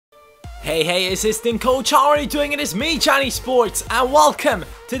Hey, assistant coach, how are you doing? It is me, CaniSports, and welcome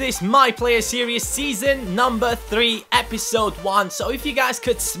to this My Player Series season number 3, episode 1. So if you guys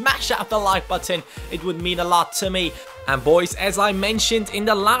could smash out the like button, it would mean a lot to me. And boys, as I mentioned in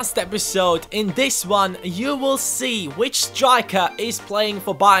the last episode, in this one, you will see which striker is playing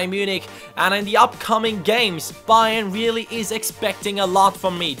for Bayern Munich. And in the upcoming games, Bayern really is expecting a lot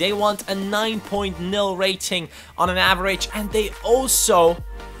from me. They want a 9.0 rating on an average, and they also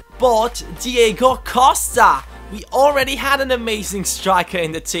bought Diego Costa. We already had an amazing striker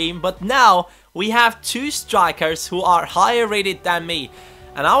in the team, but now we have two strikers who are higher rated than me.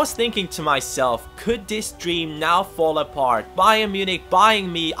 And I was thinking to myself, could this dream now fall apart? Bayern Munich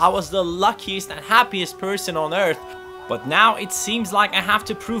buying me, I was the luckiest and happiest person on earth. But now it seems like I have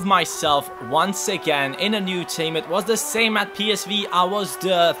to prove myself once again in a new team. It was the same at PSV. I was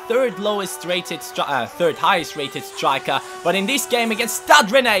the third highest rated striker. But in this game against Stade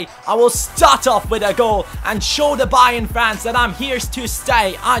Rennais, I will start off with a goal and show the Bayern fans that I'm here to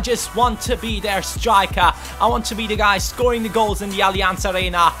stay. I just want to be their striker. I want to be the guy scoring the goals in the Allianz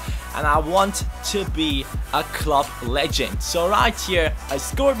Arena. And I want to be a club legend. So right here, I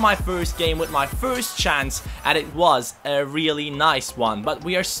scored my first game with my first chance, and it was a really nice one. But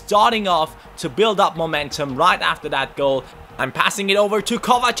we are starting off to build up momentum right after that goal. I'm passing it over to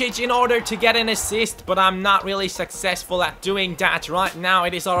Kovacic in order to get an assist, but I'm not really successful at doing that. Right now,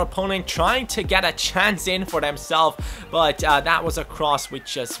 it is our opponent trying to get a chance in for themselves, but that was a cross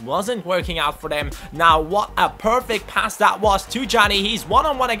which just wasn't working out for them. Now, what a perfect pass that was to Cani. He's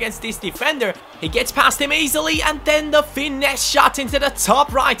one-on-one against this defender. He gets past him easily, and then the finesse shot into the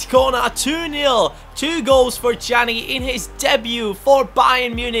top right corner. 2-0. 2 goals for Cani in his debut for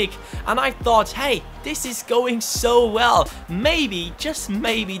Bayern Munich. And I thought, hey, this is going so well. Maybe, just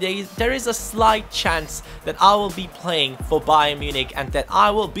maybe, there is a slight chance that I will be playing for Bayern Munich and that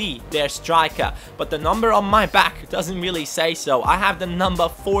I will be their striker. But the number on my back doesn't really say so. I have the number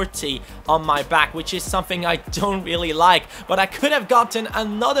 40 on my back, which is something I don't really like. But I could have gotten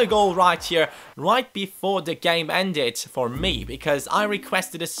another goal right here, right before the game ended for me, because I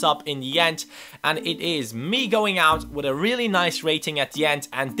requested a sub in the end, and it is me going out with a really nice rating at the end.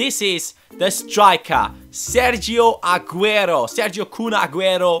 And this is the striker, Sergio Kun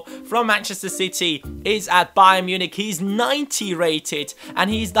Aguero from Manchester City is at Bayern Munich. He's 90 rated, and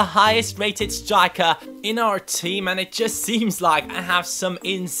he's the highest rated striker in our team. And it just seems like I have some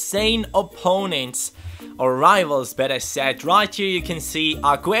insane opponents, or rivals better said. Right here you can see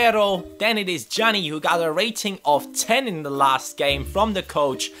Aguero, then it is Cani who got a rating of 10 in the last game from the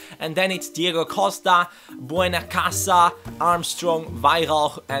coach, and then it's Diego Costa, Buenacasa, Armstrong,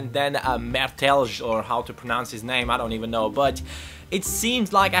 Weihrauch, and then Mertelj, or how to pronounce his name, I don't even know. But it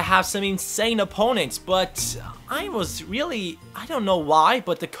seems like I have some insane opponents, but I don't know why,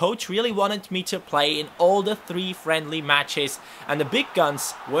 but the coach really wanted me to play in all the 3 friendly matches, and the big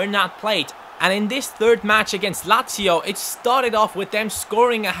guns were not played. And in this third match against Lazio, it started off with them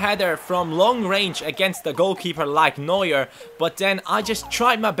scoring a header from long range against the goalkeeper like Neuer. But then I just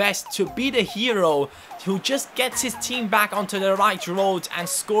tried my best to be the hero who just gets his team back onto the right road and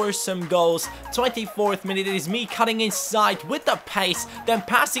scores some goals. 24th minute, it is me cutting inside with the pace, then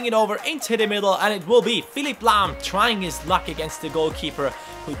passing it over into the middle, and it will be Philipp Lahm trying his luck against the goalkeeper,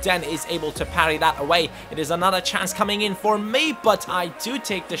 who then is able to parry that away. It is another chance coming in for me, but I do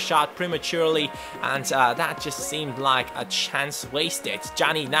take the shot prematurely, and that just seemed like a chance wasted.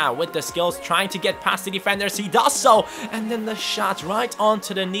 Cani now with the skills trying to get past the defenders. He does so, and then the shot right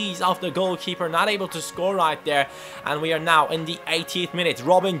onto the knees of the goalkeeper, not able to score right there. And we are now in the 80th minute.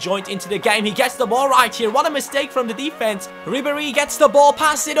 Robin joined into the game. He gets the ball right here. What a mistake from the defense. Ribéry gets the ball,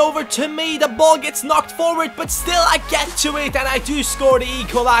 pass it over to me. The ball gets knocked forward, but still I get to it, and I do score the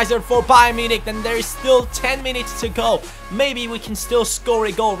equalizer for Bayern Munich. Then there is still 10 minutes to go. Maybe we can still score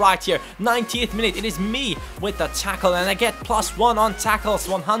a goal right here. 90th minute, it is me with the tackle, and I get +1 on tackles,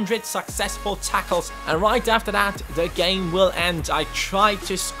 100 successful tackles. And right after that, the game will end. I tried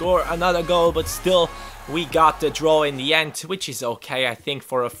to score another goal, but still we got the draw in the end, which is okay, I think,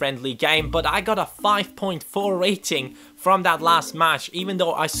 for a friendly game. But I got a 5.4 rating from that last match, even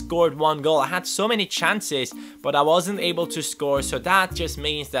though I scored 1 goal. I had so many chances, but I wasn't able to score. So that just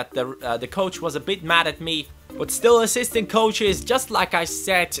means that the coach was a bit mad at me. But still, assistant coaches, just like I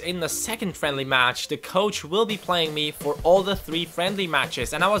said in the second friendly match, the coach will be playing me for all the 3 friendly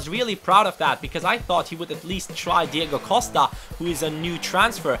matches. And I was really proud of that, because I thought he would at least try Diego Costa, who is a new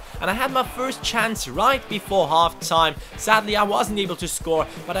transfer. And I had my first chance right before halftime. Sadly, I wasn't able to score,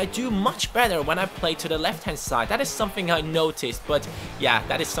 but I do much better when I play to the left-hand side. That is something I noticed, but yeah,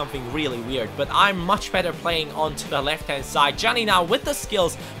 that is something really weird. But I'm much better playing onto the left-hand side. Cani now with the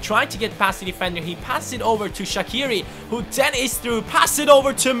skills, trying to get past the defender. He passes it over to Shaqiri, who then is through, pass it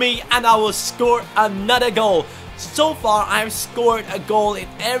over to me, and I will score another goal. So far, I've scored a goal in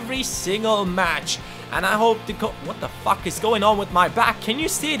every single match. And I hope the what the fuck is going on with my back? Can you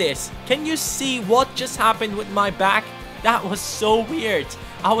see this? Can you see what just happened with my back? That was so weird.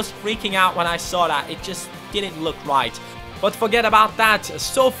 I was freaking out when I saw that. It just didn't look right. But forget about that.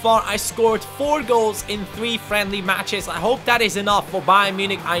 So far, I scored 4 goals in 3 friendly matches. I hope that is enough for Bayern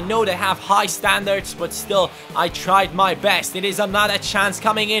Munich. I know they have high standards, but still, I tried my best. It is another chance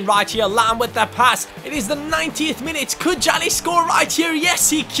coming in right here. Lam with the pass. It is the 90th minute. Could Cani score right here?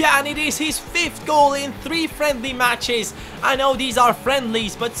 Yes, he can. It is his 5th goal in 3 friendly matches. I know these are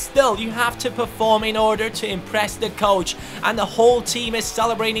friendlies, but still, you have to perform in order to impress the coach. And the whole team is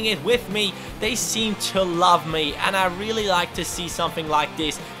celebrating it with me. They seem to love me, and I really like to see something like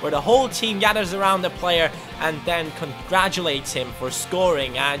this, where the whole team gathers around the player and then congratulates him for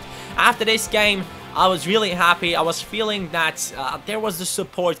scoring. And after this game, I was really happy. I was feeling that there was the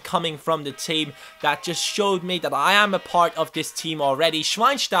support coming from the team that just showed me that I am a part of this team already.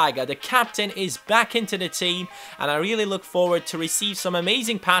 Schweinsteiger, the captain, is back into the team, and I really look forward to receive some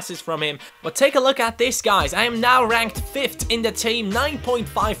amazing passes from him. But take a look at this, guys. I am now ranked 5th in the team,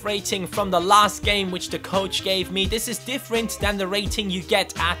 9.5 rating from the last game which the coach gave me. This is different than the rating you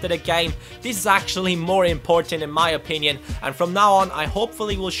get after the game. This is actually more important in my opinion, and from now on I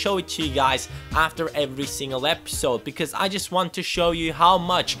hopefully will show it to you guys after every single episode, because I just want to show you how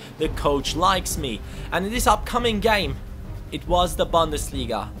much the coach likes me. And in this upcoming game, it was the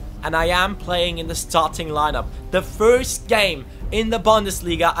Bundesliga, and I am playing in the starting lineup. The first game in the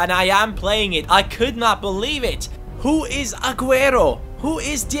Bundesliga, and I am playing it. I could not believe it. Who is Aguero? Who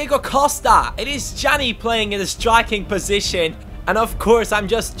is Diego Costa? It is Cani playing in the striking position. And of course, I'm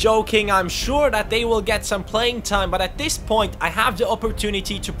just joking. I'm sure that they will get some playing time, but at this point, I have the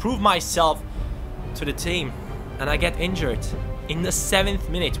opportunity to prove myself to the team, and I get injured in the 7th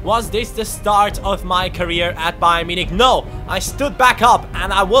minute. Was this the start of my career at Bayern Munich? No, I stood back up,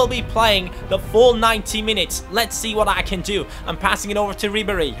 and I will be playing the full 90 minutes. Let's see what I can do. I'm passing it over to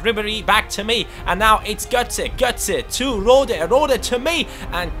Ribery. Ribery back to me, and now it's Götze. Götze to Rode. Rode to me,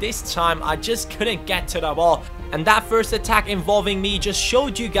 and this time I just couldn't get to the ball. And that first attack involving me just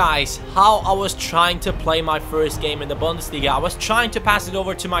showed you guys how I was trying to play my first game in the Bundesliga. I was trying to pass it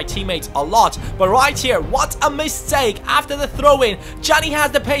over to my teammates a lot. But right here, what a mistake. After the throw-in, Cani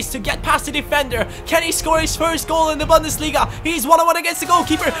has the pace to get past the defender. Can he score his first goal in the Bundesliga? He's 1-on-1 against the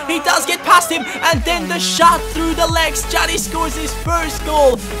goalkeeper. He does get past him. And then the shot through the legs. Cani scores his first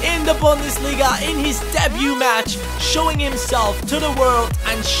goal in the Bundesliga in his debut match, showing himself to the world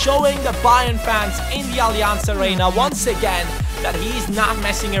and showing the Bayern fans in the Allianz Arena once again that he's not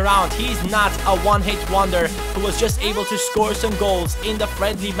messing around. He's not a one-hit wonder who was just able to score some goals in the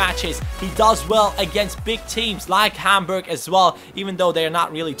friendly matches. He does well against big teams like Hamburg as well, even though they're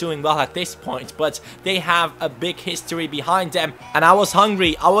not really doing well at this point, but they have a big history behind them. And I was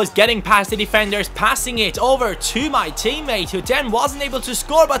hungry. I was getting past the defenders, passing it over to my teammate, who then wasn't able to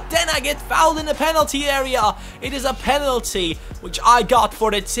score, but then I get fouled in the penalty area. It is a penalty which I got for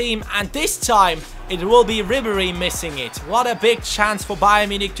the team, and this time it will be Ribery missing it. What a big chance for Bayern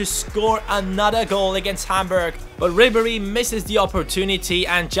Munich to score another goal against Hamburg. But Ribery misses the opportunity,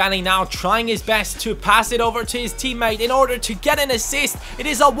 and Cani now trying his best to pass it over to his teammate in order to get an assist. It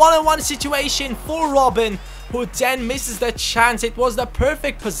is a one-on-one situation for Robben, who then misses the chance. It was the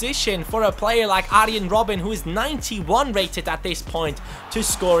perfect position for a player like Arjen Robben, who is 91 rated at this point, to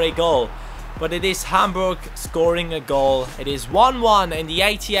score a goal. But it is Hamburg scoring a goal. It is 1-1 in the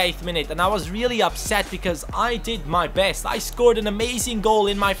 88th minute, and I was really upset because I did my best. I scored an amazing goal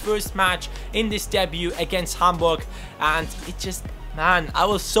in my first match in this debut against Hamburg, and it just, man, I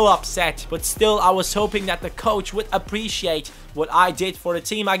was so upset. But still, I was hoping that the coach would appreciate what I did for the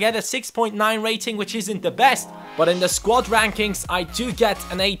team. I get a 6.9 rating, which isn't the best, but in the squad rankings, I do get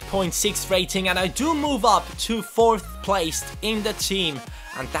an 8.6 rating, and I do move up to 4th placed in the team.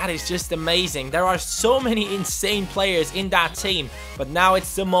 And that is just amazing. There are so many insane players in that team. But now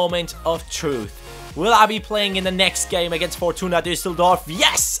it's the moment of truth. Will I be playing in the next game against Fortuna Düsseldorf?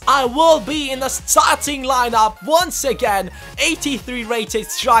 Yes, I will be in the starting lineup once again. 83 rated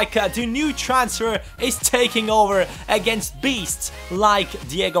striker, the new transfer, is taking over against beasts like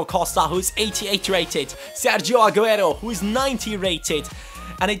Diego Costa, who's 88 rated. Sergio Aguero, who's 90 rated.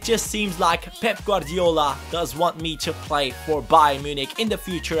 and it just seems like Pep Guardiola does want me to play for Bayern Munich in the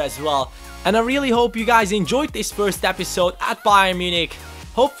future as well. And I really hope you guys enjoyed this first episode at Bayern Munich.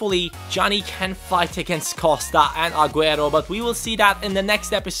 Hopefully, Cani can fight against Costa and Aguero, but we will see that in the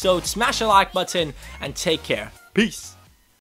next episode. Smash a like button and take care. Peace.